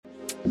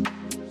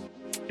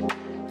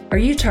Are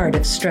you tired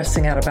of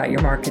stressing out about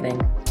your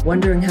marketing,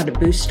 wondering how to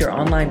boost your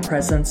online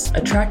presence,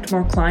 attract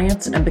more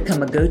clients, and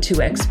become a go-to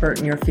expert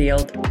in your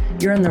field?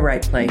 You're in the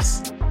right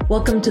place.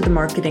 Welcome to the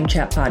Marketing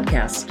Chat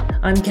Podcast.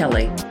 I'm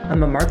Kelly.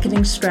 I'm a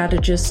marketing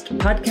strategist,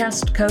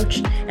 podcast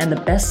coach, and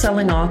the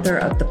best-selling author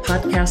of the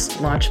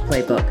Podcast Launch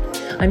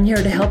Playbook. I'm here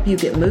to help you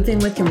get moving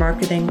with your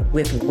marketing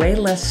with way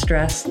less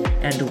stress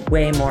and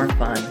way more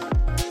fun.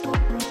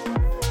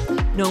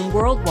 Known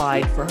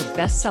worldwide for her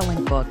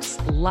best-selling books,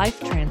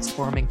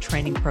 life-transforming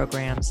training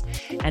programs,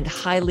 and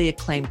highly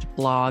acclaimed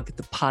blog,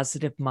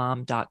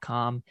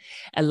 thepositivemom.com,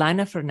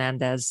 Elayna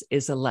Fernandez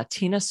is a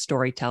Latina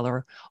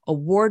storyteller,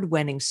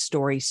 award-winning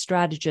story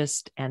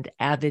strategist, and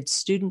avid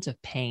student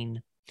of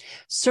pain.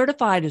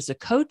 Certified as a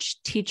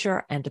coach,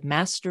 teacher, and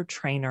master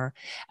trainer,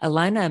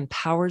 Elayna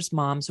empowers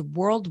moms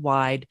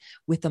worldwide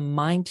with a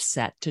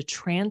mindset to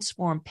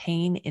transform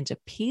pain into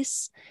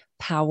peace,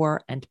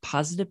 power, and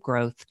positive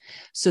growth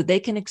so they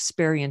can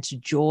experience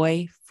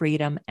joy,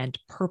 freedom, and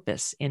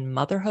purpose in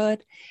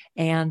motherhood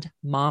and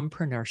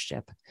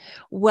mompreneurship.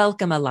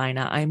 Welcome,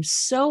 Elayna. I'm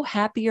so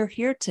happy you're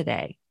here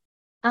today.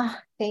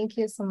 Thank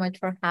you so much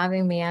for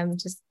having me. I'm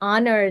just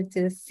honored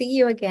to see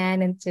you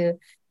again and to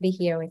be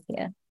here with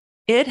you.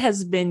 It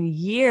has been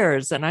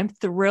years, and I'm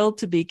thrilled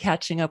to be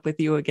catching up with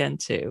you again,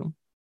 too.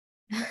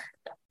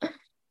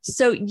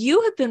 So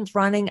you have been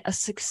running a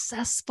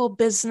successful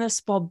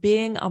business while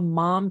being a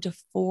mom to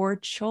 4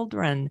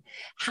 children.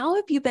 How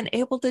have you been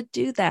able to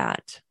do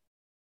that?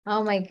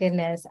 Oh my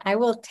goodness. I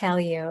will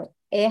tell you,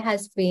 it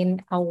has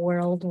been a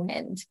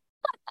whirlwind.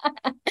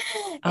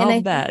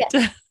 I'll bet.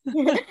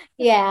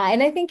 Yeah.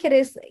 And I think it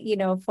is,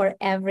 for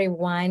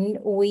everyone,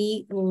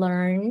 we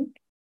learn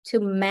to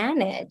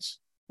manage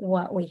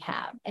what we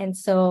have. And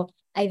so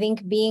I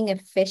think being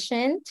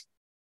efficient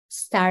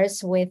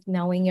starts with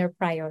knowing your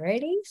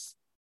priorities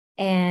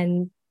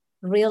and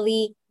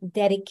really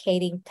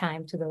dedicating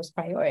time to those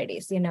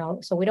priorities,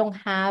 so we don't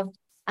have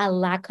a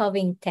lack of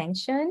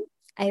intention.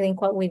 I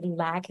think what we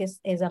lack is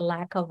a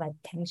lack of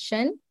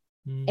attention.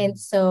 And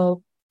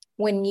so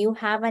when you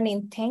have an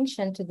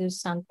intention to do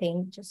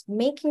something, just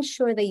making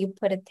sure that you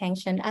put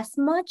attention as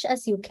much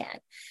as you can,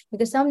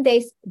 because some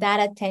days that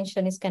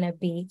attention is going to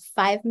be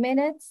 5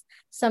 minutes.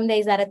 Some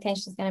days that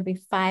attention is going to be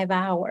 5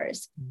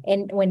 hours.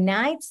 And when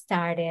I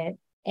started,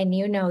 and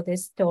you know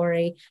this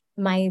story,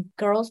 my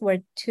girls were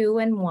 2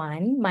 and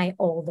 1, my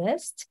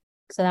oldest.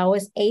 So that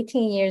was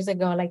 18 years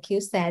ago, like you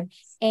said.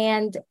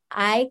 And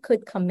I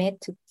could commit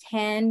to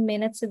 10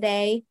 minutes a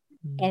day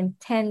and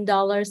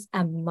 $10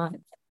 a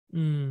month.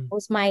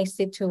 Was my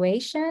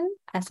situation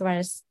as far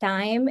as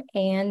time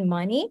and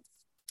money.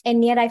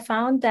 And yet I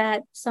found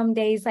that some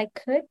days I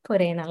could put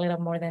in a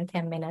little more than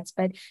 10 minutes,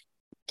 but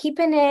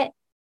keeping it,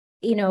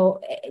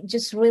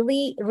 just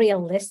really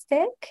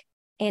realistic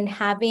and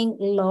having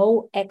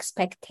low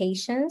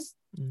expectations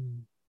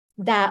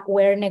that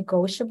were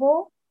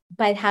negotiable,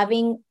 but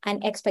having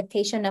an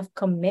expectation of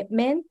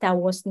commitment that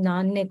was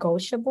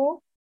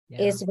non-negotiable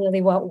is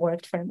really what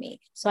worked for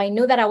me. So I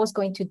knew that I was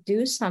going to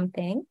do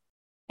something,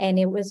 and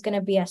it was going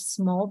to be a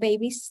small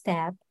baby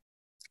step,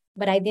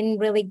 but I didn't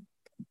really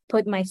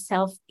put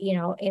myself,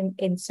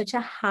 in such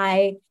a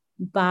high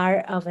bar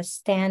of a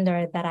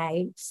standard that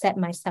I set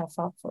myself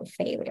up for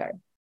failure.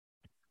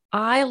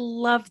 I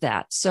love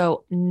that.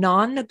 So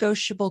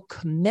non-negotiable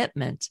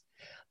commitment,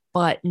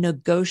 but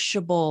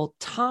negotiable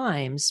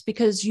times,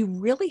 because you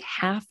really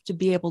have to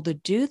be able to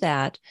do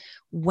that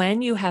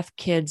when you have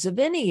kids of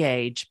any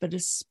age, but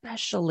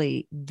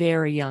especially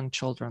very young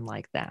children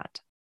like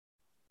that.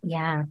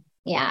 Yeah.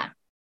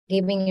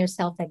 Giving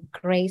yourself the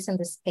grace and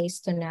the space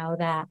to know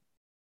that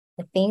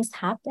the things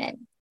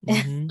happen.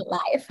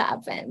 Life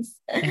happens.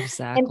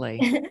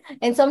 Exactly.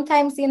 And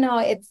sometimes,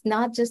 it's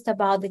not just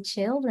about the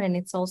children,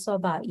 it's also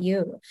about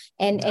you.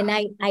 And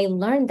I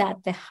learned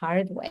that the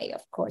hard way,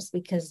 of course,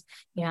 because,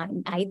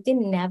 I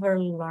didn't never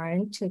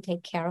learn to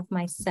take care of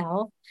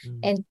myself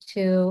and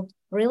to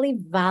really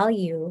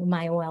value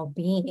my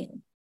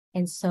well-being.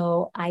 And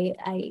so I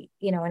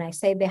when I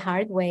say the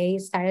hard way,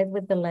 it started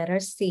with the letter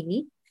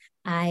C.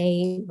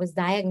 I was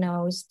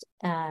diagnosed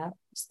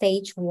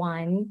stage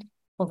 1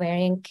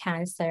 ovarian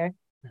cancer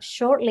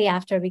shortly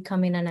after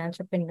becoming an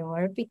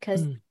entrepreneur,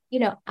 because,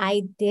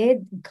 I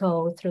did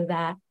go through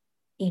that,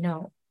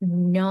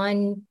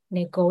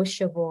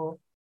 non-negotiable,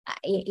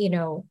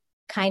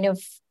 kind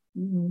of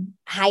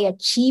high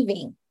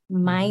achieving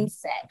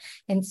mindset.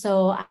 And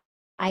so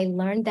I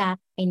learned that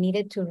I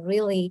needed to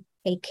really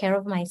take care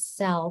of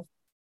myself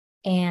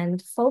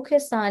and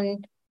focus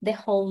on the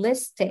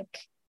holistic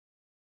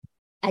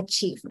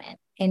achievement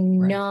and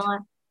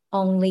not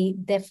only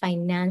the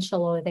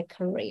financial or the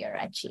career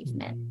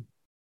achievement.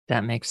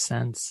 That makes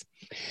sense.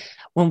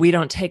 When we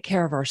don't take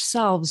care of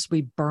ourselves,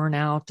 we burn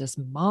out as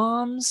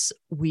moms.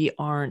 We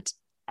aren't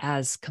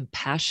as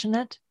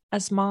compassionate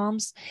as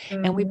moms,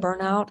 and we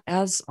burn out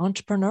as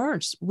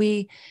entrepreneurs.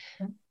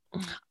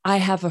 I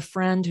have a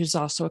friend who's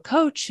also a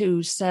coach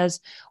who says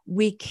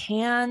we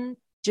can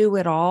do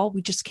it all.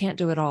 We just can't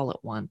do it all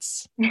at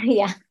once.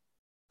 Yeah.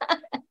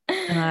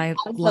 And I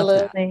Absolutely.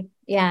 love that.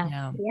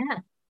 Yeah.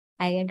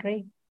 I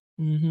agree.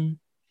 Mm-hmm.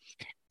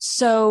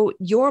 So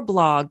your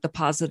blog,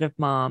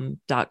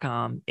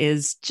 thepositivemom.com,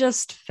 is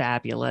just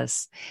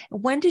fabulous.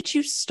 When did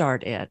you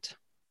start it?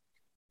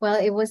 Well,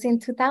 it was in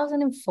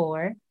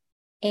 2004.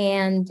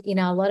 And,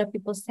 a lot of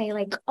people say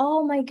like,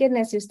 oh my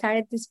goodness, you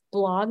started this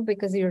blog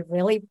because you're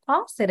really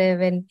positive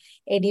and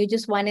you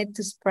just wanted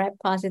to spread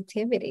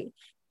positivity.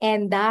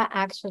 And that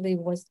actually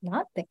was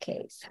not the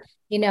case.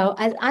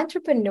 As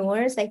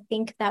entrepreneurs, I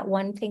think that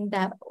one thing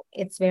that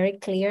it's very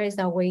clear is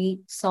that we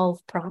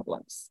solve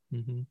problems.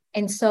 Mm-hmm.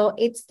 And so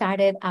it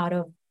started out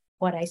of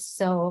what I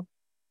saw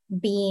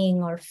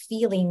being or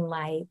feeling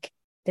like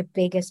the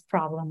biggest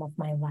problem of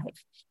my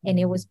life. And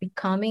it was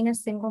becoming a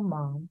single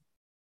mom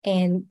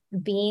and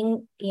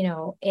being,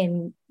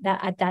 in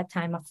that at that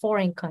time, a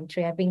foreign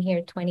country. I've been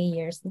here 20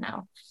 years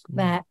now,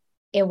 but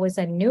it was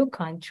a new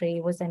country.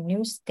 It was a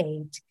new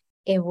state.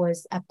 It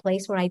was a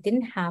place where I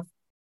didn't have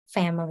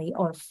family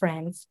or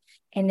friends.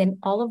 And then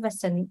all of a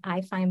sudden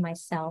I find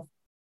myself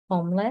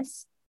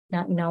homeless,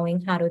 not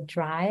knowing how to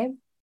drive,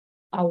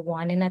 a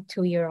 1 and a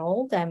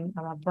 2-year-old. I'm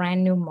a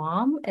brand new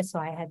mom. And so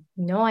I had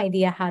no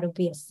idea how to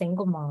be a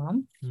single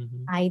mom.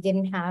 Mm-hmm. I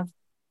didn't have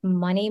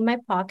money in my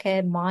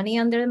pocket, money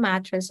under the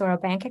mattress or a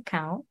bank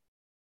account.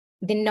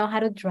 Didn't know how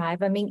to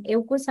drive. I mean,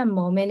 it was a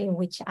moment in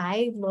which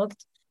I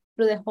looked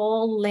through the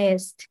whole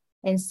list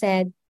and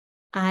said,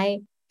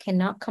 I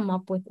cannot come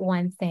up with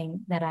one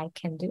thing that I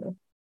can do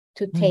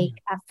to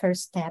take a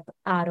first step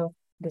out of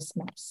this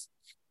mess.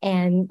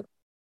 And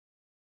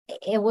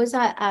it was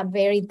a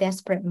very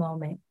desperate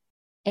moment.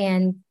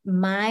 And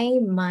my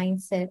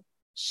mindset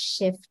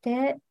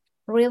shifted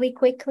really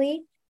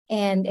quickly.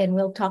 And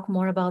we'll talk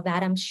more about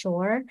that, I'm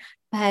sure.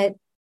 But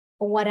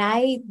what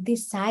I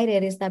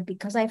decided is that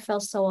because I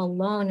felt so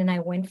alone and I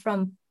went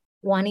from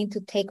wanting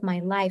to take my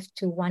life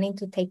to wanting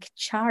to take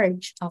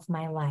charge of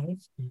my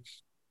life,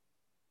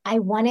 I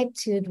wanted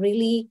to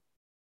really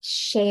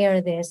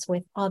share this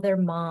with other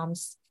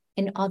moms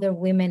and other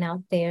women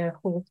out there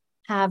who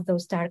have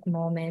those dark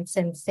moments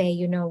and say,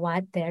 you know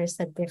what, there's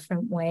a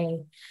different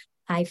way.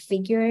 I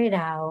figure it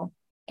out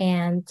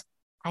and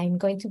I'm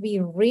going to be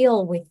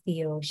real with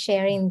you,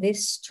 sharing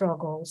these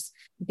struggles,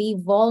 be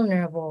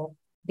vulnerable,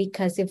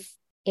 because if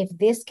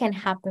this can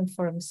happen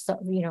for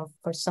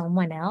for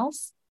someone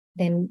else,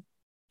 then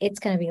it's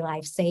going to be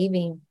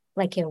life-saving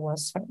like it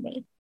was for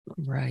me.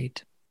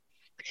 Right.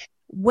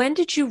 When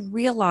did you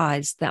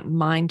realize that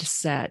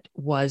mindset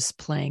was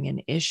playing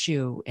an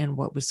issue in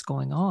what was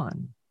going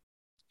on?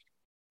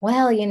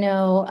 Well,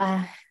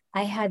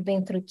 I had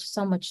been through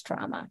so much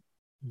trauma,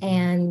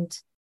 and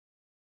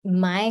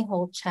my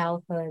whole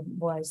childhood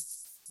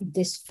was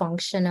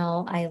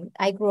dysfunctional.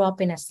 I grew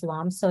up in a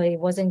slum, so it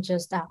wasn't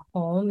just at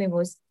home, it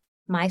was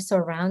my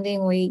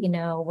surrounding. We,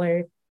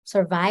 were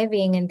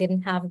surviving and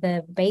didn't have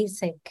the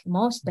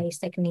most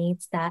basic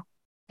needs that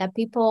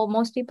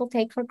most people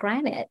take for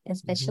granted,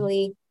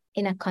 especially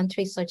in a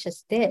country such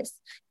as this.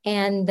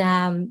 And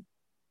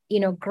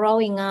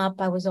growing up,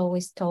 I was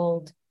always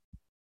told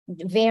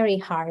very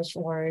harsh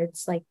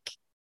words like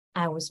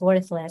I was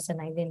worthless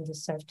and I didn't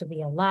deserve to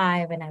be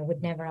alive and I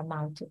would never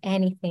amount to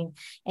anything.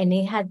 And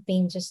it had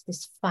been just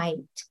this fight.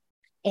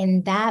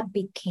 And that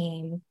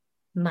became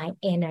my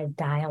inner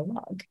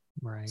dialogue.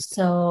 Right.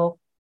 So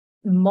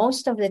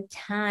most of the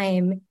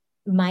time,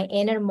 my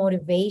inner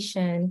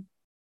motivation,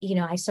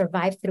 I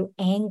survived through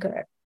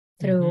anger,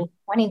 through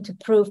wanting to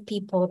prove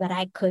people that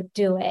I could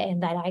do it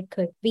and that I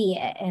could be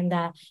it and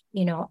that,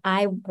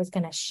 I was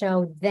going to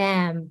show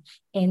them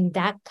in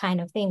that kind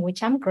of thing,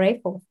 which I'm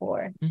grateful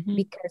for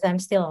because I'm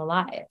still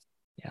alive.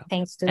 Yeah.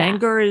 Thanks to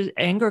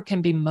anger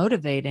can be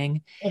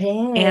motivating. It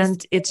is.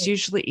 And it's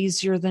usually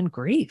easier than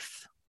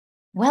grief.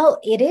 Well,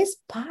 it is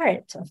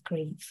part of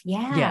grief.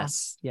 Yeah.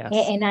 Yes. Yes.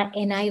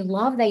 And I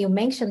love that you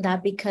mentioned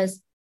that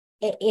because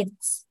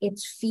it's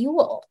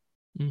fuel.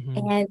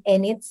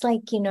 And it's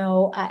like,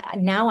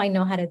 now I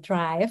know how to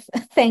drive,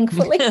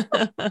 thankfully.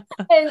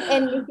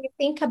 and if you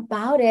think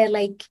about it,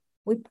 like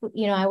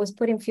I was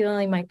putting fuel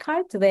in my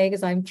car today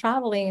because I'm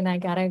traveling and I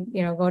gotta,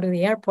 go to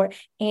the airport.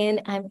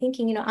 And I'm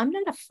thinking, I'm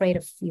not afraid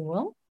of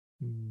fuel,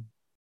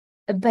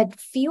 but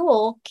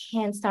fuel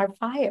can start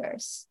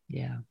fires.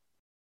 Yeah.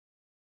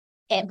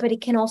 But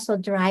it can also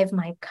drive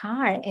my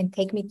car and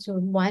take me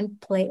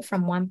to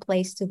from one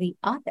place to the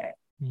other.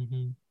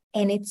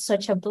 And it's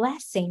such a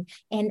blessing.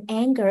 And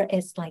anger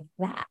is like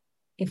that,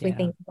 if we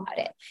think about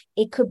it.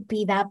 It could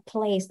be that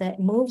place that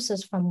moves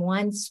us from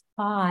one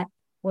spot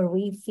where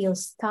we feel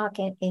stuck.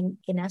 And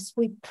as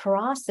we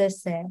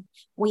process it,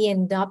 we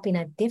end up in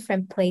a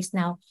different place.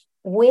 Now,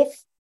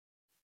 with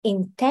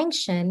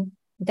intention,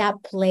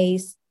 that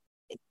place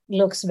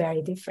looks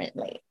very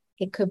differently.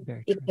 It could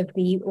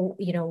be,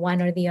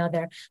 one or the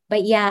other.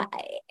 But yeah,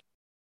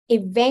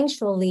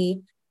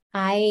 eventually,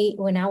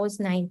 when I was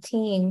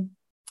 19,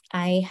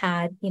 I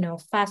had,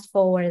 fast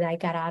forward, I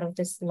got out of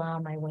the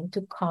slum, I went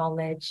to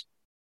college.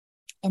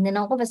 And then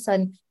all of a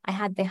sudden, I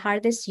had the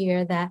hardest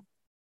year that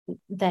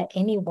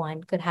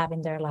anyone could have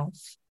in their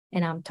life.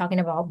 And I'm talking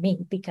about me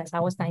because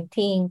I was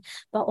 19,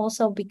 but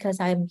also because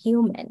I'm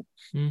human.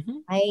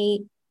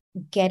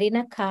 get in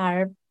a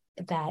car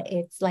that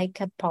it's like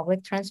a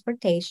public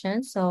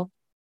transportation. So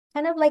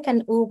kind of like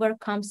an Uber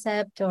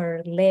concept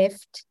or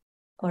Lyft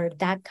or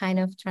that kind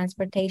of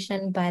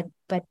transportation, but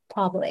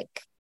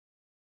public.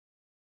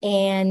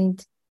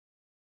 And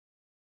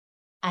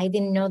I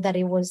didn't know that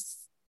it was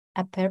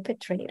a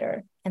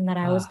perpetrator and that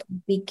I was Ah. going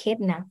to be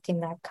kidnapped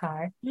in that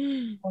car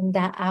and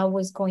that I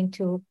was going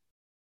to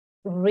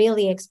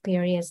really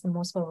experience the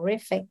most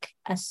horrific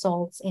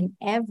assaults in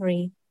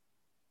every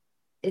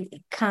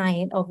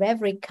kind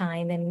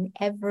and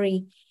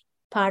every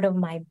part of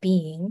my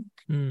being.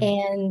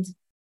 Mm.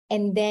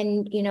 And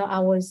then, I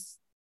was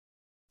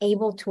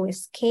able to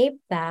escape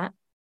that.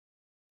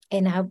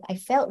 And I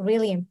felt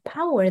really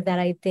empowered that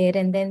I did.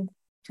 And then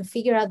to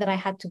figure out that I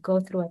had to go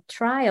through a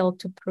trial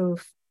to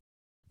prove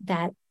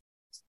that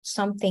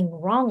something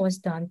wrong was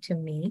done to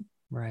me.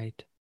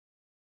 Right.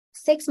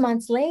 6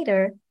 months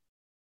later,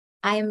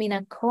 I am in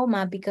a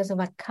coma because of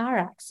a car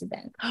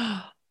accident.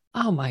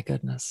 Oh my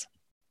goodness.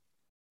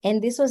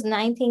 And this was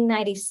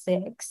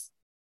 1996.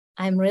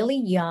 I'm really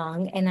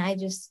young and I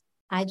just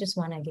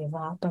want to give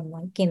up. I'm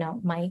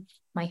like,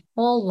 my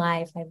whole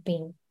life I've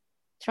been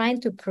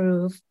trying to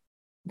prove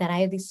that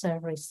I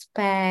deserve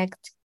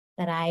respect,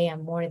 that I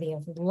am worthy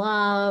of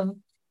love,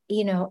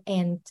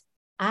 and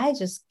I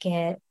just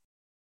get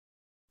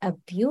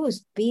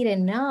abused,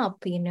 beaten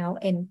up,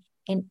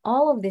 and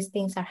all of these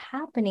things are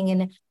happening.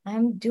 And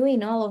I'm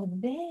doing all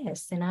of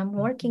this and I'm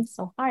working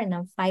so hard and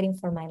I'm fighting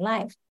for my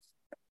life.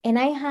 And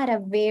I had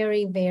a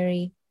very,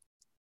 very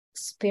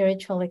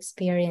spiritual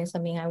experience. I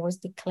mean, I was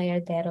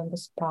declared dead on the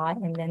spot,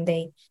 and then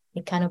they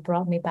kind of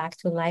brought me back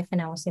to life,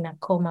 and I was in a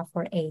coma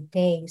for 8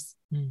 days.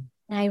 Mm.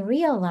 And I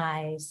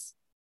realized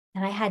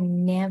that I had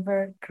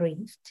never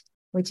grieved,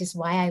 which is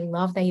why I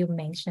love that you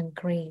mentioned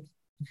grief.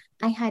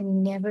 I had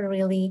never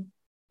really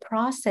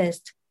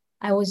processed.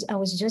 I was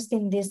just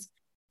in this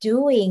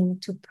doing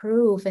to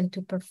prove and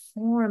to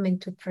perform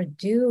and to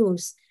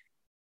produce,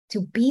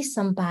 to be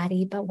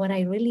somebody. But what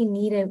I really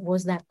needed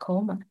was that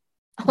coma.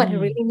 What I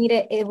really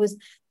needed, it was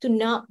to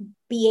not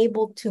be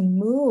able to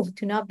move,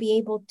 to not be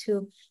able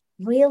to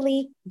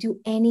really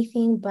do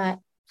anything but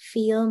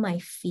feel my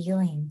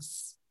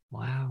feelings.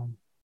 Wow.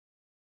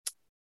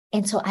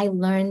 And so I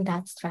learned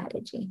that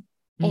strategy.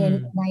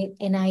 And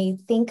I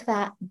think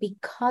that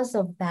because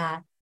of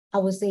that, I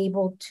was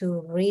able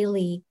to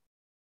really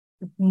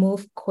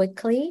move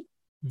quickly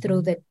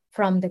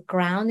from the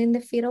ground in the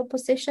fetal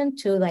position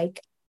to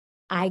like,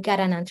 I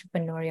got an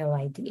entrepreneurial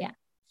idea.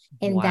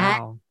 And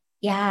that, Wow.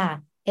 yeah.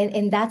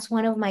 And that's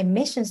one of my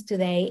missions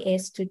today,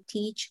 is to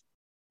teach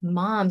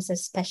moms,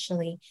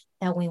 especially,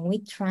 that when we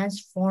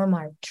transform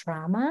our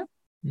trauma,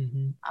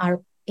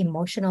 our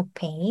emotional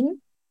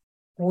pain,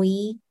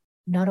 we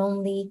not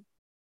only,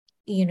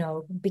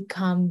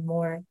 become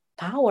more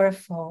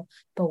powerful,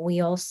 but we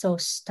also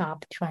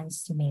stop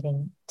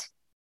transmitting it.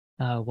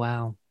 Oh,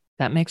 wow.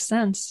 That makes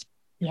sense.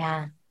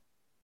 Yeah.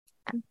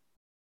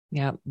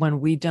 Yeah. When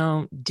we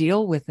don't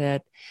deal with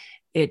it,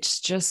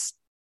 it's just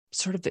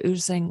sort of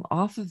oozing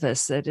off of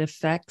us. It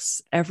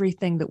affects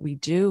everything that we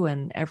do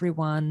and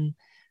everyone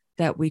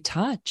that we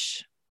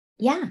touch.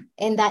 Yeah.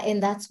 And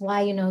that's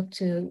why,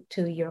 to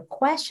your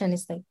question,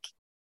 is like,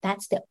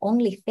 that's the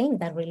only thing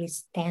that really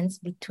stands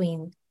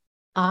between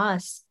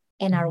us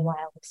and our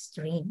wildest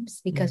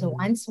dreams. Because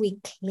once we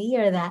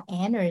clear that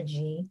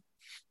energy,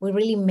 we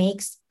really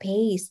make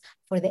space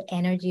for the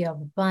energy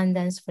of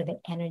abundance, for the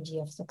energy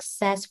of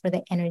success, for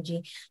the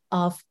energy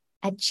of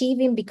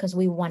achieving, because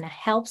we want to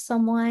help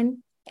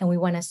someone and we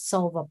want to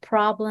solve a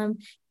problem,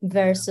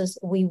 versus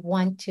we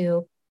want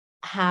to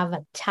have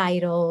a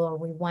title or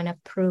we want to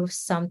prove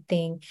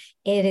something.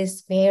 It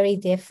is very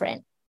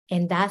different.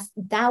 And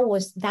that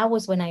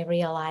was when I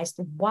realized,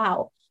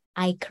 wow,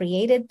 I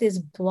created this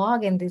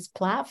blog and this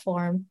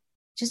platform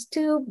just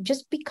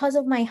because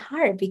of my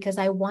heart, because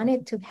I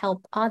wanted to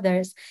help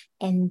others.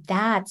 And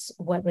that's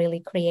what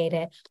really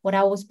created what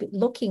I was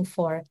looking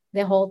for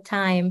the whole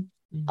time.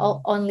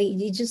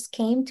 Only it just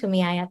came to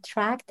me. I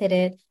attracted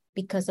it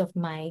because of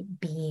my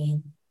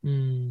being.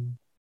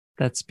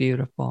 That's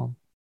beautiful.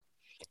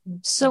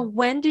 So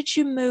when did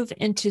you move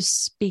into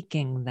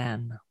speaking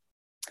then?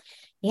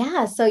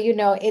 Yeah, so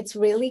it's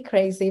really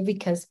crazy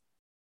because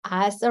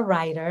as a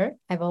writer,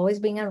 I've always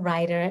been a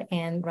writer,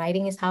 and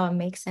writing is how I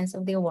make sense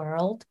of the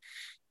world.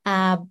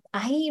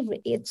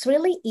 It's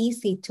really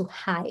easy to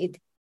hide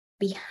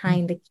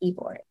behind the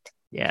keyboard,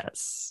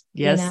 Yes.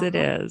 you Yes, know. it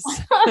is.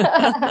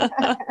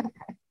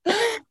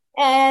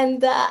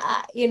 And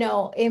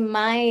in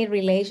my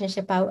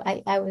relationship,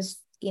 I was,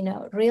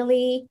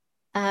 really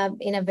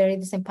in a very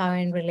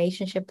disempowering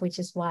relationship, which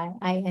is why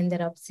I ended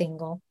up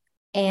single.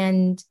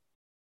 And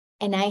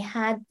I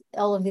had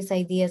all of these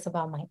ideas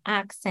about my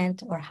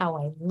accent or how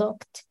I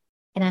looked.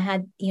 And I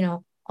had,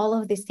 all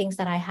of these things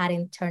that I had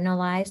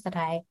internalized that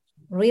I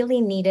really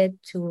needed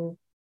to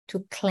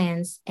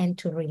cleanse and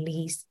to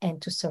release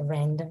and to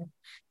surrender.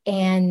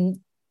 And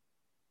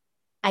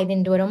I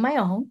didn't do it on my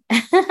own.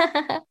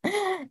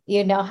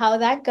 You know how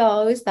that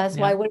goes. That's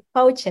why Yep. we're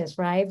coaches,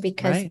 right?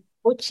 Because Right.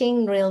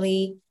 coaching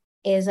really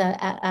is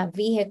a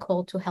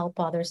vehicle to help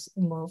others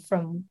move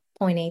from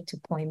point A to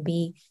point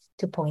B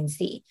to point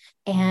C.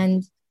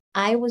 And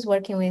I was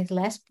working with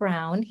Les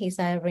Brown. He's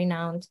a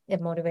renowned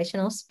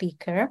motivational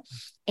speaker.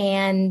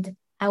 And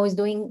I was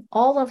doing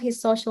all of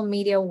his social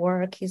media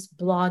work, his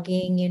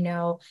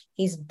blogging,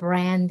 his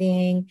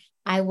branding.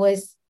 I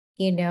was,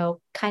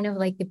 kind of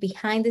like the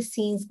behind the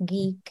scenes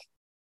geek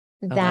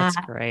Oh, that's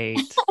that, great.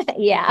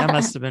 yeah. That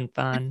must have been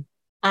fun.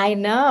 I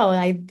know.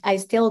 I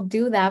still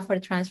do that for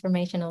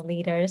transformational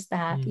leaders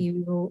that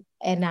you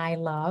and I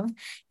love.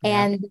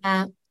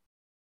 Yeah.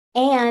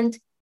 And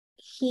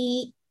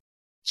he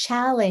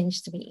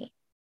challenged me,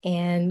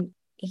 and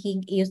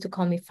he used to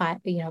call me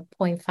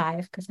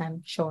 0.5 because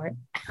I'm short.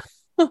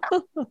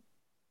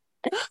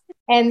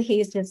 And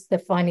he's just the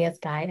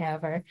funniest guy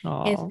ever.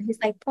 And so he's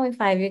like,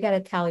 0.5, you got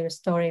to tell your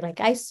story. Like,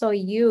 I saw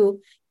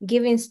you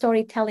giving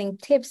storytelling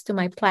tips to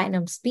my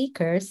platinum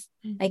speakers.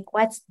 Like,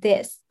 what's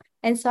this?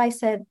 And so I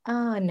said,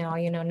 oh, no,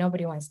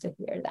 nobody wants to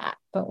hear that.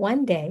 But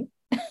one day,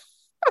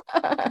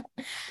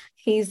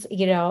 he's,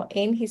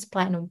 in his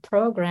platinum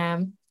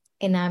program,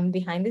 and I'm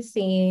behind the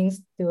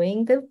scenes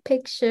doing the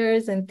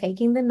pictures and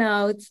taking the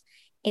notes.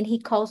 And he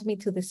calls me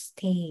to the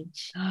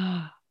stage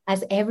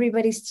as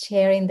everybody's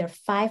sharing their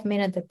 5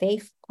 minutes that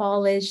they've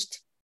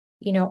polished,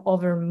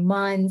 over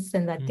months,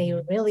 and that they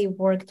really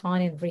worked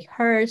on and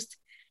rehearsed.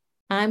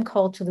 I'm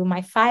called to do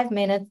my 5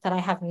 minutes that I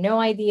have no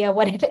idea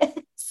what it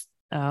is.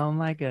 Oh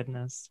my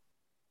goodness.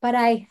 But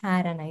I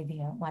had an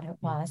idea what it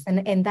was.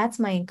 And that's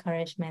my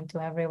encouragement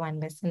to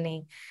everyone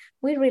listening.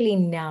 We really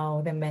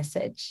know the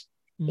message.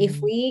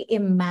 If we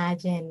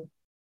imagine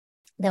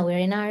that we're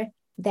in our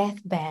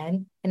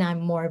deathbed, and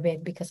I'm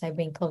morbid because I've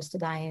been close to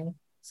dying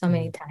so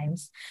many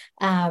times,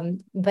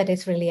 but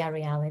it's really a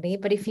reality.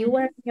 But if you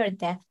were in your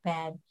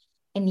deathbed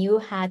and you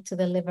had to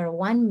deliver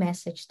one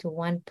message to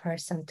one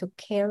person to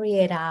carry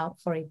it out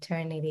for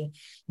eternity,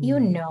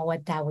 you know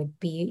what that would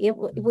be. It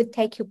would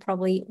take you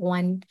probably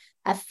 1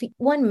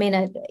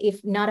 minute,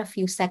 if not a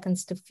few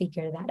seconds, to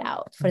figure that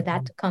out, for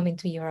that to come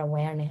into your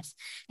awareness.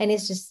 And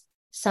it's just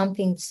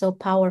something so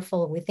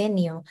powerful within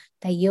you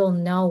that you'll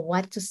know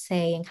what to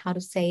say and how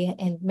to say it,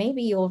 and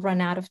maybe you'll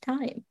run out of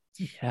time.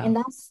 Yeah. And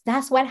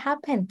that's what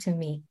happened to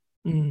me.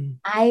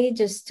 I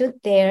just stood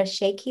there,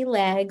 shaky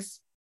legs,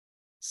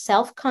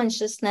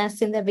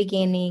 self-consciousness in the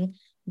beginning,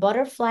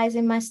 butterflies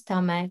in my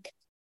stomach.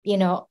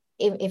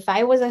 If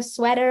I was a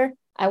sweater,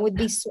 I would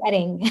be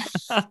sweating.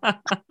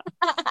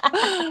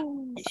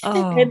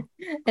 And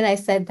I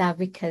said that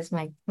because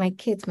my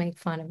kids make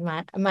fun of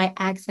my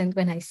accent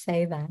when I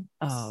say that.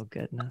 Oh,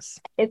 goodness.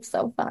 It's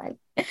so fun.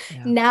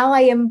 Yeah. Now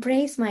I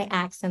embrace my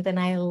accent and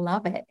I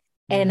love it.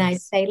 And I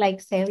say, like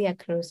Celia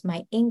Cruz,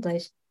 my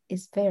English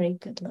is very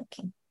good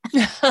looking.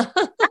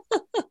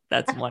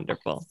 That's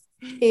wonderful.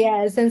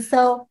 Yes. And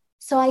so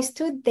I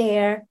stood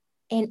there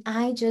and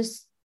I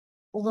just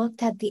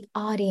looked at the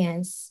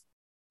audience,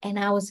 and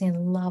I was in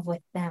love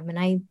with them, and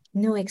I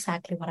knew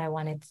exactly what I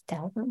wanted to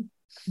tell them.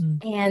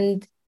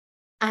 And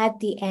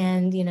at the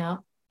end,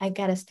 I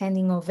got a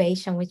standing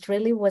ovation, which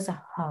really was a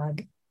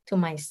hug to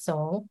my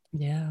soul.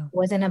 Yeah. It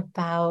wasn't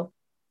about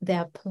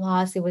the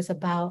applause. It was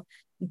about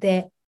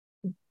the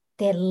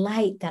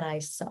light that I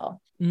saw,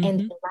 and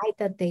the light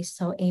that they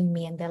saw in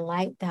me, and the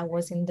light that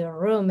was in the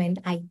room. And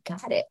I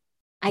got it.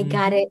 I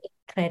got it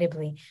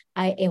incredibly.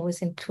 It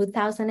was in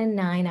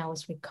 2009. I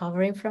was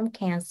recovering from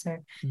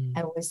cancer.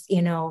 I was,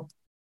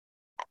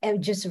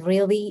 just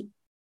really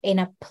in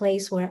a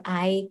place where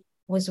I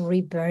was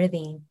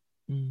rebirthing.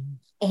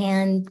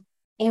 And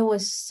it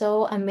was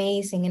so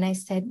amazing. And I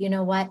said, you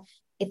know what?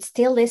 It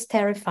still is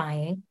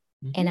terrifying.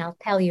 And I'll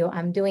tell you,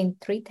 I'm doing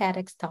 3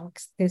 TEDx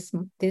talks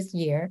this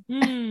year.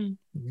 Nice.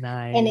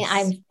 And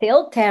I'm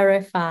still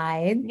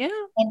terrified. Yeah.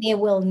 And it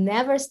will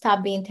never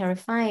stop being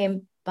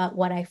terrifying. But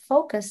what I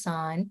focus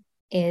on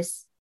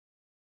is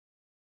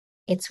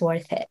it's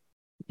worth it.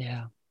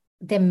 Yeah.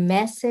 The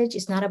message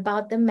is not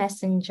about the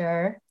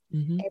messenger.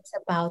 It's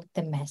about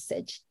the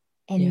message.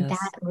 And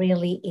that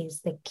really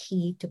is the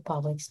key to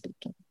public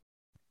speaking.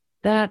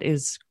 That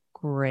is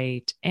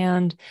great.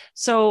 And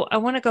so I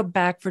want to go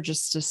back for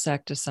just a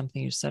sec to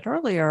something you said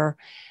earlier,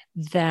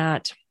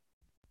 that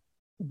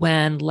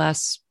when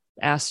Les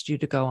asked you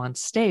to go on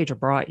stage or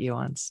brought you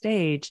on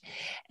stage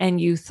and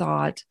you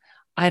thought,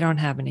 I don't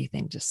have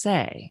anything to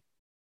say.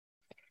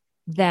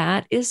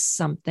 That is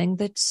something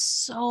that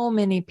so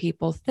many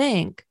people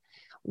think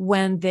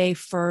when they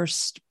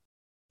first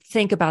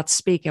think about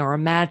speaking or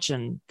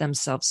imagine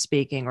themselves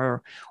speaking,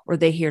 or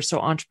they hear, so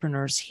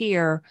entrepreneurs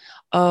hear,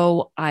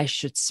 oh, I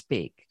should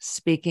speak.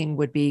 Speaking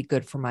would be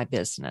good for my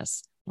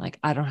business. Like,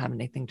 I don't have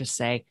anything to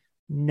say.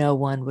 No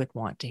one would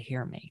want to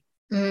hear me.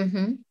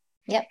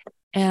 Yep.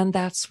 And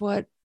that's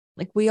what,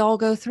 like, we all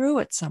go through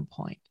at some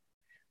point,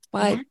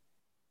 but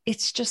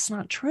it's just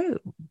not true.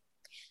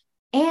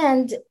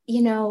 And,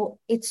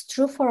 it's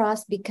true for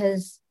us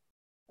because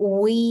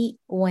we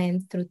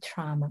went through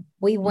trauma.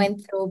 We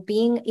went through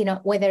being,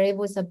 whether it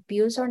was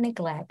abuse or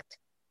neglect,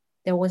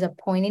 there was a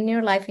point in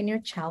your life, in your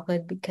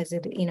childhood, because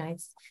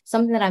it's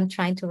something that I'm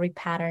trying to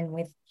repattern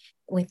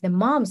with the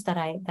moms that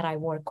I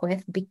work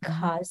with,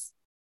 because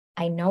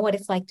I know what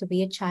it's like to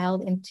be a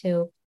child and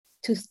to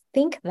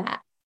think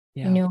that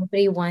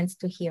nobody wants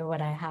to hear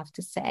what I have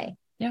to say.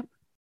 Yep.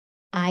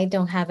 I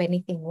don't have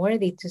anything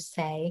worthy to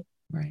say.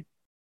 Right.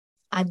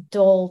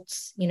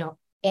 Adults,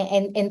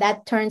 and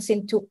that turns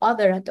into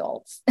other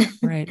adults.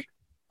 Right.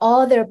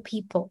 Other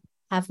people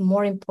have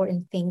more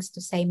important things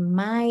to say.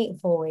 My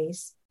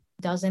voice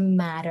doesn't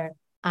matter.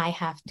 I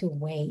have to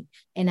wait.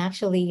 And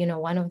actually,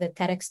 one of the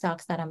TEDx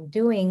talks that I'm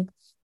doing,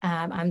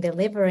 I'm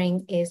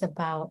delivering, is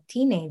about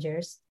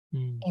teenagers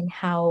and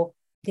how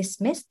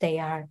dismissed they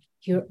are.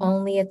 You're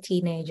only a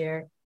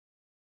teenager.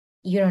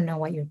 You don't know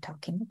what you're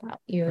talking about.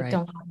 You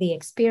don't have the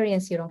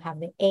experience. You don't have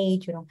the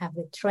age. You don't have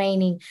the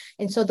training.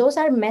 And so those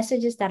are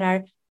messages that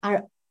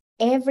are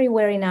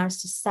everywhere in our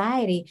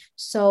society.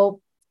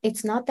 So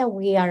it's not that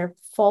we are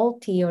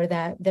faulty or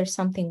that there's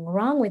something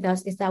wrong with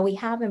us. It's that we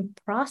haven't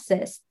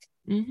processed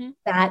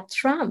that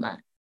trauma.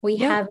 We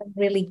haven't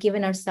really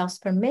given ourselves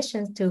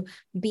permission to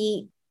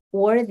be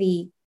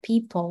worthy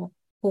people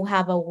who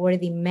have a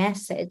worthy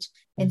message.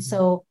 And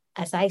so,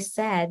 as I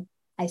said,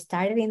 I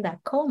started in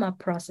that coma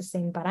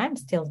processing, but I'm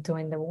still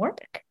doing the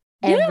work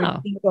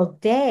every single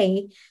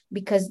day,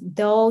 because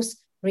those,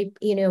 we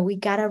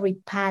got to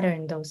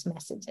repattern those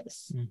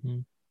messages.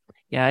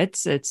 Yeah,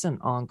 it's an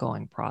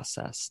ongoing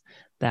process,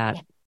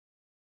 that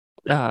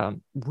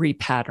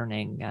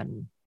repatterning,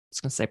 and I was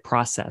going to say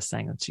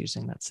processing. It's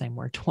using that same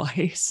word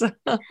twice.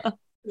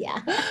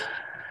 Yeah.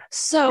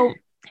 So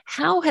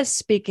how has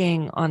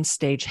speaking on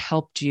stage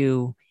helped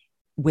you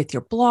with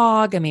your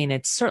blog? I mean,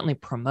 it's certainly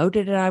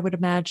promoted it, I would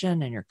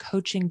imagine, and your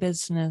coaching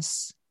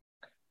business.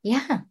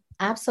 Yeah,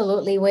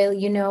 absolutely. Well,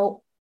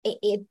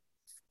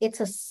 it's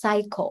a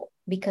cycle,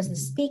 because the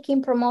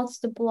speaking promotes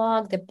the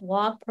blog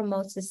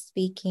promotes the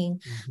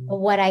speaking. But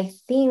what I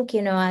think,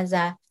 as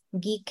a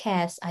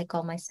geekess, I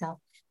call myself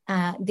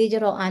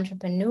digital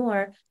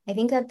entrepreneur, I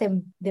think that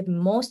the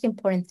most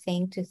important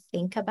thing to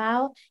think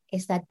about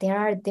is that there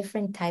are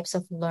different types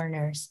of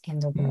learners in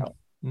the world.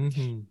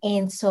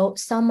 And so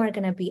some are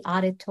going to be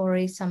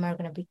auditory, some are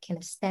going to be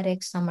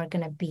kinesthetic, some are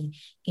going to be,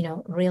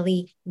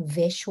 really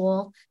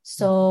visual.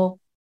 So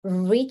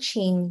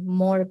reaching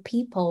more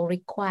people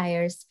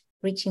requires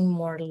reaching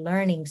more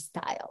learning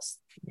styles.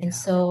 And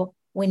so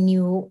when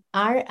you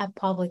are a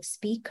public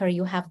speaker,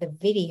 you have the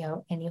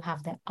video and you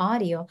have the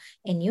audio,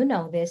 and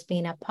this,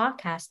 being a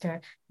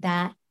podcaster,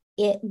 that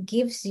it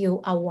gives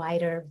you a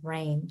wider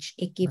range.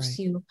 It gives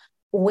you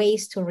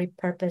ways to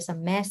repurpose a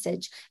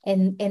message,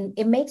 and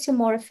it makes you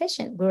more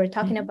efficient. We were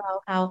talking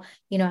about how,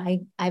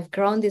 I've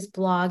grown this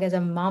blog as a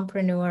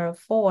mompreneur of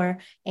 4,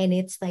 and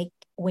it's like,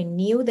 when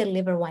you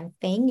deliver one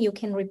thing, you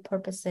can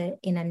repurpose it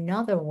in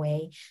another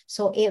way.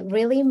 So it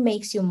really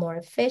makes you more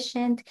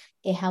efficient.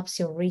 It helps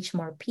you reach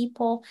more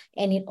people,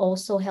 and it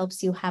also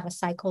helps you have a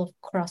cycle of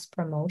cross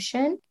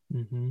promotion.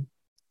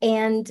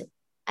 And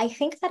I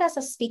think that as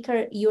a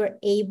speaker, you're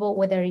able,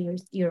 whether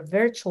you're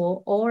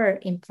virtual or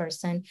in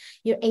person,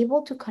 you're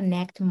able to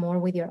connect more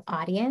with your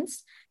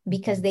audience,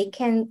 because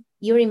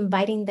you're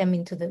inviting them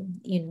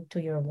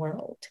into your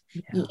world.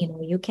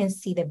 You can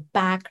see the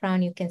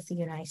background. You can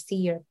see, I see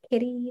your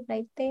kitty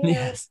right there.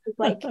 Yes. It's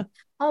like,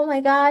 oh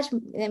my gosh,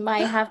 I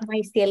have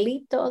my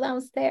cielito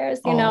downstairs,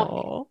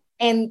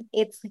 and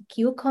it's like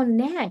you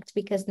connect,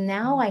 because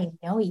now I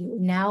know you.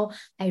 Now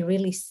I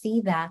really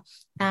see that.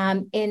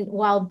 And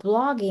while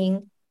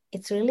blogging,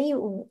 it's really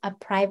a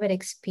private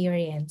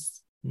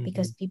experience,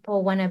 because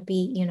people want to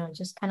be,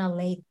 just kind of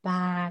laid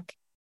back,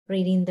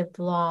 reading the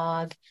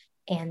blog,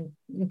 and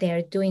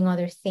they're doing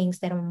other things.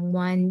 They don't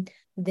want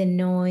the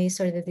noise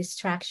or the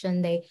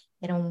distraction. They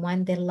don't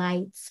want the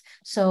lights.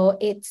 So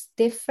it's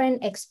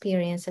different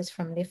experiences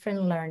from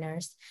different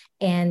learners.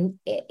 And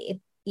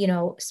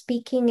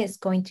speaking is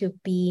going to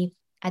be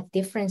a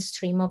different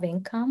stream of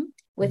income.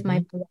 With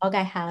my blog,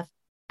 I have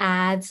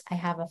ads, I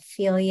have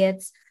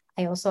affiliates,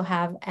 I also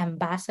have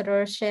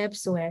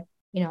ambassadorships where,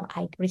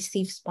 I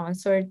receive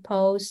sponsored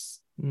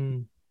posts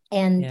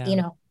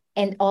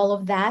and all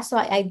of that. So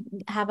I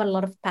have a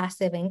lot of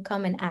passive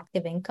income and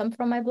active income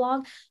from my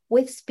blog.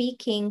 With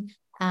speaking,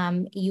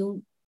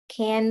 you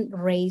can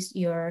raise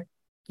your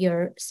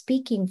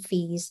speaking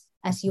fees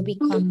as you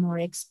become more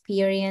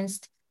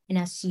experienced and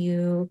as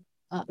you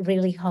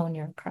really hone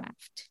your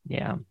craft.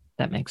 Yeah,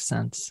 that makes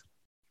sense.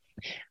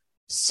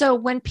 So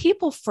when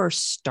people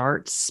first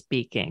start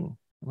speaking,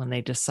 when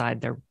they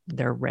decide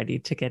they're ready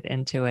to get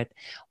into it,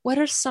 what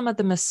are some of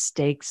the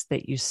mistakes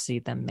that you see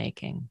them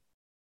making?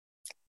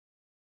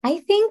 I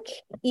think,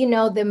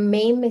 the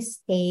main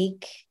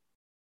mistake,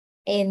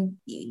 and,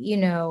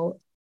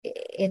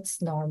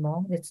 it's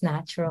normal, it's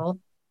natural,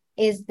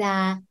 is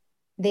that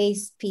they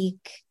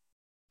speak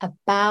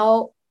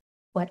about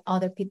what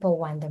other people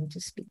want them to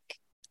speak.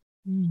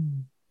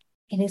 And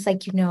it's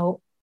like,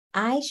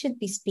 I should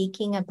be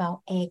speaking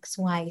about X,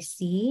 Y,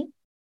 Z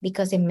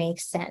because it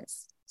makes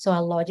sense. So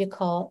a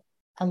logical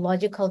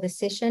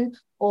decision,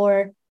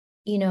 or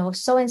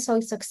so and so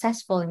is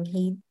successful and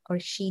he or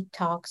she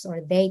talks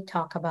or they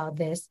talk about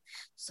this,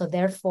 so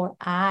therefore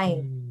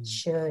I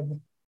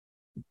should.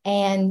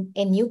 And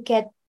you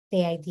get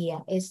the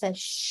idea. It's a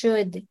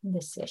should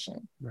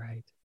decision.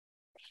 Right.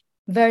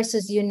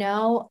 Versus,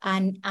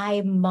 an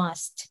I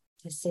must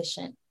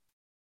decision.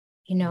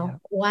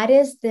 What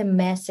is the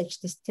message,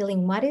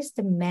 distilling, what is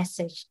the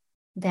message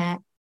that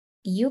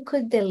you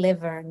could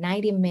deliver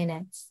 90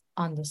 minutes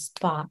on the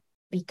spot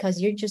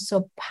because you're just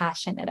so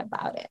passionate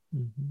about it,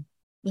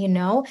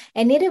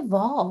 and it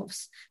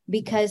evolves,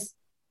 because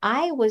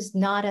I was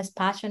not as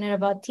passionate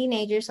about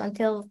teenagers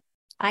until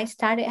I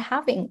started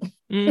having,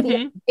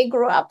 they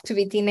grew up to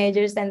be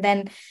teenagers. And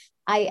then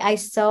I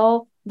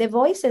saw the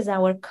voices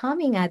that were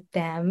coming at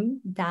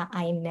them that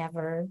I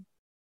never,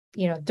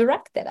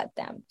 directed at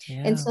them.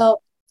 Yeah. And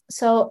so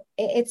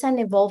it's an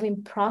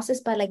evolving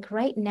process. But like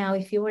right now,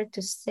 if you were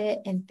to sit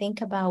and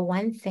think about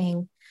one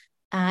thing,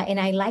 and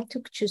I like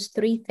to choose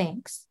 3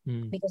 things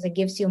because it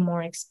gives you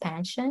more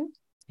expansion.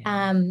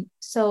 Yeah.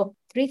 So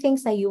 3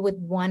 things that you would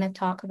want to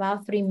talk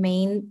about, 3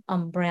 main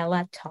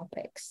umbrella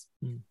topics,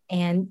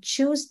 and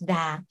choose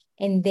that.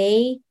 And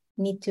they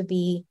need to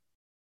be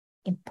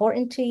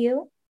important to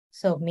you,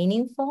 so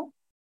meaningful,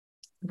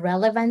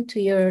 relevant to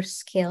your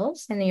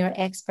skills and your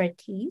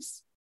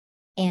expertise,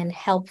 and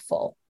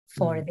helpful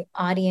for the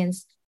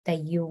audience that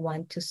you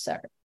want to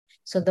serve.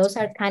 So those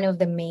are kind of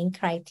the main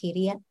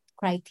criteria.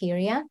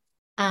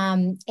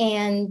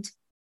 And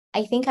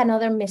I think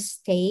another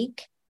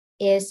mistake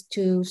is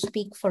to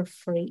speak for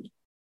free.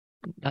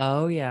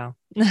 Oh, yeah.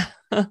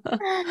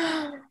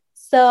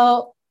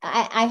 So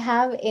I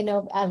have,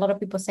 a lot of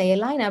people say,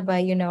 Elayna, but,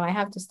 I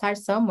have to start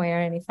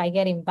somewhere. And if I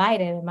get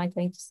invited, am I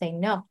going to say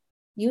no?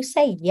 You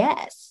say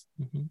yes,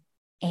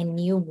 and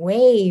you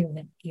waive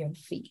your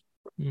fee.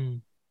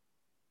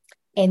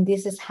 And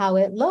this is how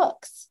it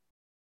looks.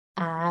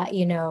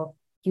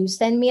 You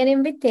send me an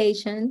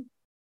invitation,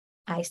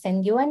 I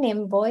send you an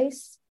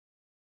invoice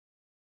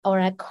or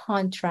a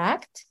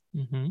contract,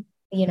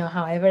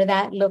 however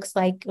that looks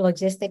like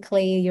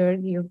logistically,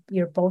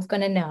 you're both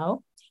going to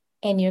know.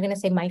 And you're going to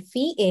say, my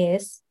fee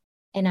is,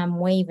 and I'm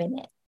waiving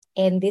it.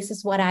 And this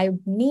is what I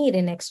need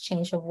in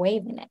exchange of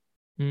waiving it.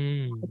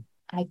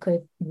 I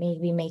could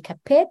maybe make a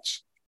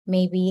pitch,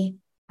 maybe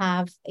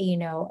have,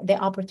 the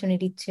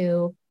opportunity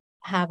to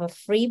have a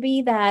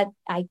freebie that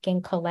I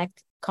can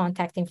collect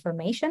contact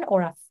information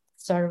or a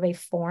survey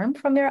form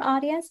from your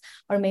audience,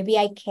 or maybe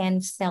I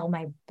can sell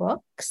my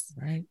books,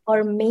 right?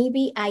 Or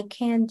maybe I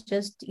can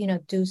just,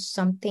 do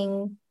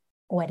something,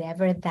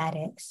 whatever that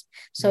is.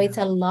 So it's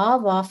a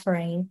love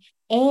offering,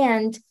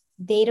 and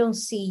they don't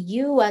see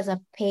you as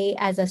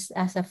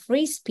a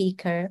free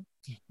speaker.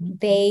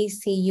 They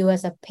see you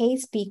as a paid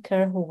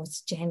speaker who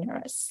was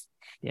generous.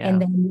 Yeah.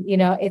 And then,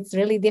 it's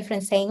really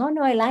different saying, oh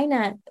no,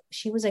 Elayna,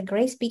 she was a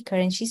great speaker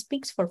and she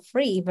speaks for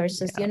free,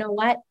 versus, you know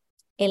what,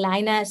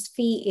 Elayna's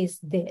fee is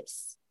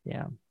this.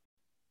 Yeah.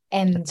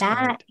 And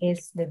that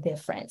is the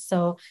difference.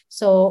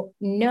 So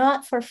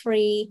not for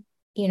free,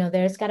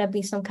 there's got to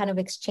be some kind of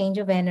exchange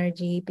of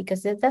energy,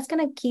 because that's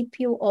going to keep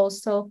you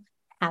also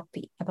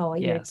happy about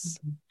what you're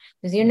doing.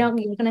 Because you're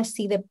going to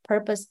see the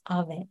purpose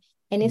of it.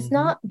 And it's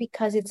not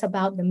because it's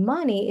about the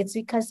money, it's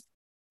because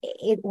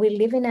we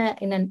live in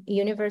a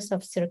universe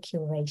of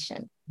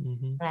circulation,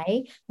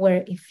 right?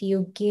 Where if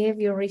you give,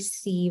 you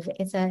receive.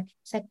 It's a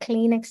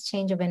clean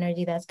exchange of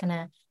energy that's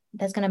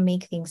gonna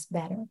make things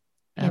better.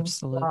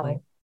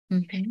 Absolutely.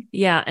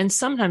 Yeah. And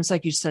sometimes,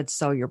 like you said,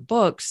 sell your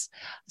books.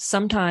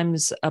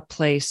 Sometimes a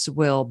place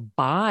will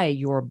buy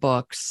your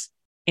books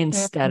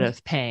instead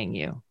of paying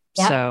you.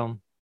 Yep. So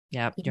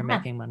you're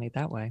making money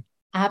that way.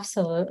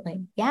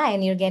 Absolutely. Yeah.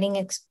 And you're getting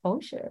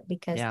exposure,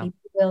 because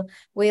people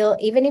will,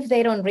 even if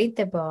they don't read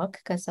the book,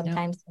 because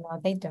sometimes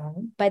they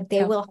don't, but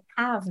they will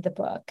have the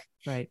book.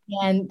 Right.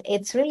 And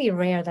it's really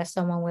rare that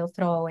someone will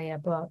throw away a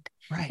book.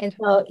 Right. And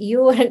so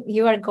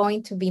you are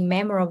going to be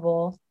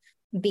memorable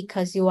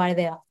because you are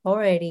the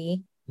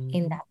authority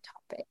in that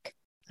topic.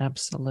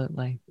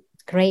 Absolutely.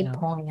 Great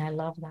point. I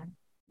love that.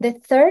 The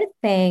third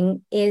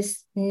thing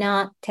is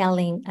not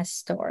telling a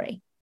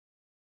story.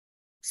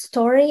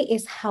 Story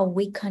is how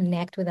we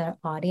connect with our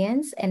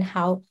audience, and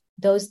how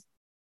those,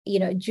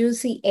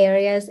 juicy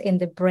areas in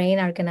the brain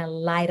are going to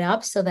light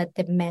up so that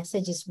the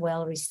message is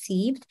well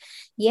received.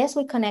 Yes,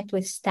 we connect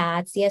with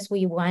stats. Yes,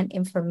 we want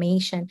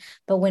information.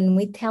 But when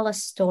we tell a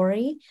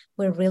story,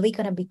 we're really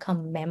going to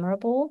become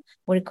memorable.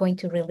 We're going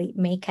to really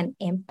make an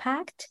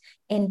impact,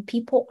 and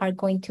people are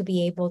going to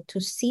be able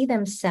to see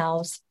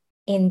themselves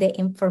in the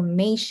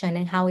information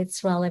and how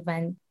it's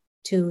relevant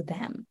to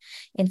them.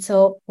 And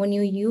so when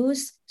you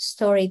use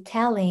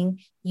storytelling,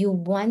 you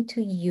want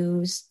to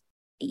use,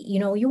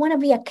 you want to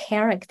be a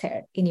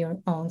character in your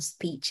own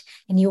speech,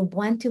 and you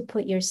want to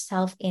put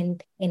yourself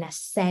in a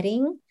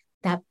setting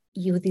that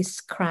you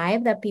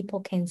describe, that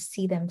people can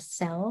see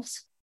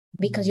themselves,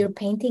 because you're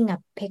painting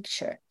a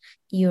picture.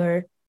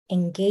 You're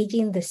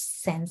engaging the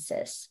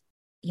senses.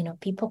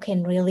 People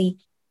can really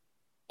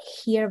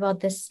hear about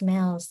the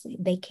smells.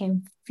 They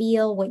can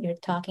feel what you're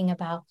talking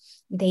about.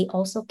 They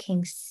also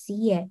can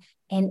see it,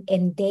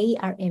 and they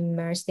are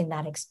immersed in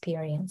that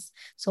experience.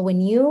 So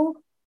when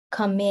you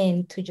come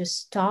in to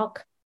just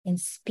talk and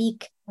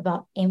speak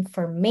about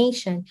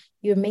information,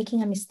 you're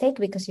making a mistake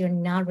because you're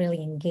not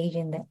really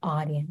engaging the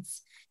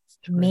audience.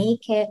 True.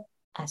 Make it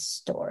a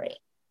story.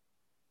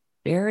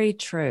 Very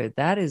true.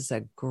 That is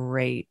a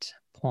great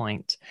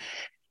point.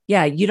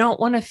 Yeah, you don't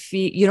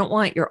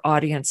want your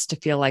audience to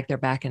feel like they're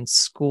back in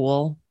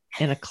school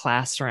in a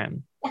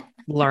classroom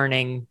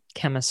learning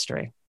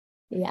chemistry.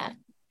 Yeah.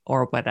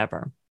 Or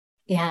whatever.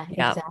 Yeah,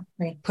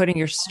 exactly. Putting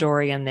your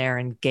story in there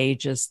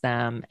engages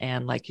them,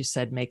 and like you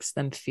said, makes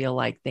them feel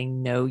like they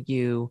know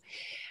you,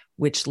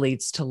 which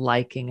leads to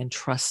liking and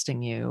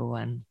trusting you.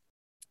 And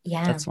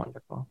that's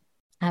wonderful.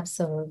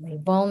 Absolutely.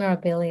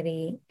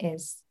 Vulnerability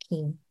is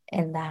key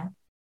in that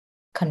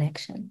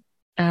connection.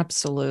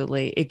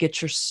 Absolutely. It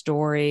gets your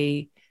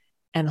story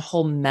and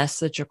whole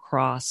message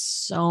across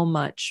so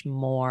much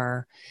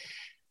more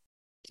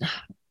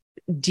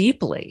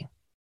deeply.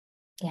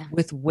 Yeah.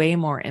 With way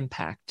more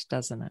impact,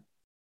 doesn't it?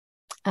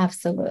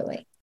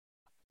 Absolutely.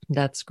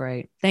 That's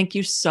great. Thank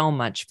you so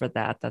much for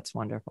that. That's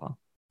wonderful.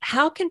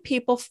 How can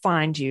people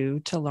find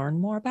you to learn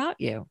more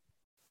about you?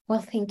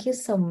 Well, thank you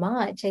so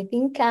much. I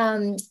think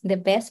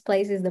the best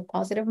place is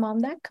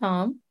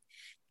thepositivemom.com,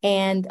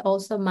 and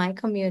also my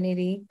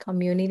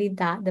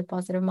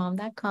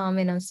community.thepositivemom.com,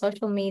 and on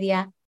social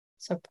media,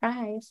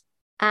 surprise,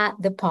 at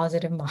The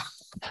Positive Mom.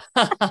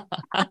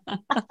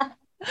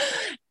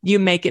 You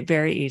make it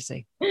very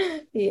easy.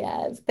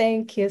 Yes,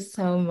 thank you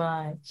so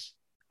much.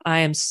 I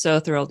am so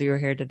thrilled you were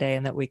here today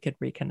and that we could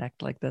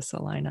reconnect like this,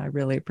 Elayna. I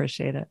really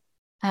appreciate it.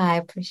 I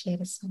appreciate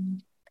it so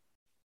much.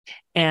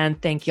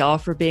 And thank y'all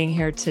for being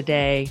here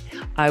today.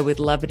 I would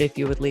love it if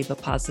you would leave a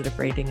positive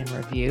rating and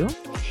review.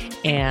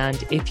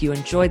 And if you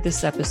enjoyed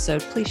this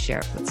episode, please share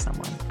it with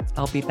someone.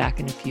 I'll be back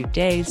in a few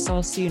days, so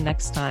I'll see you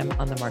next time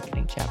on the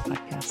Marketing Chat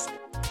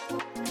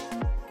podcast.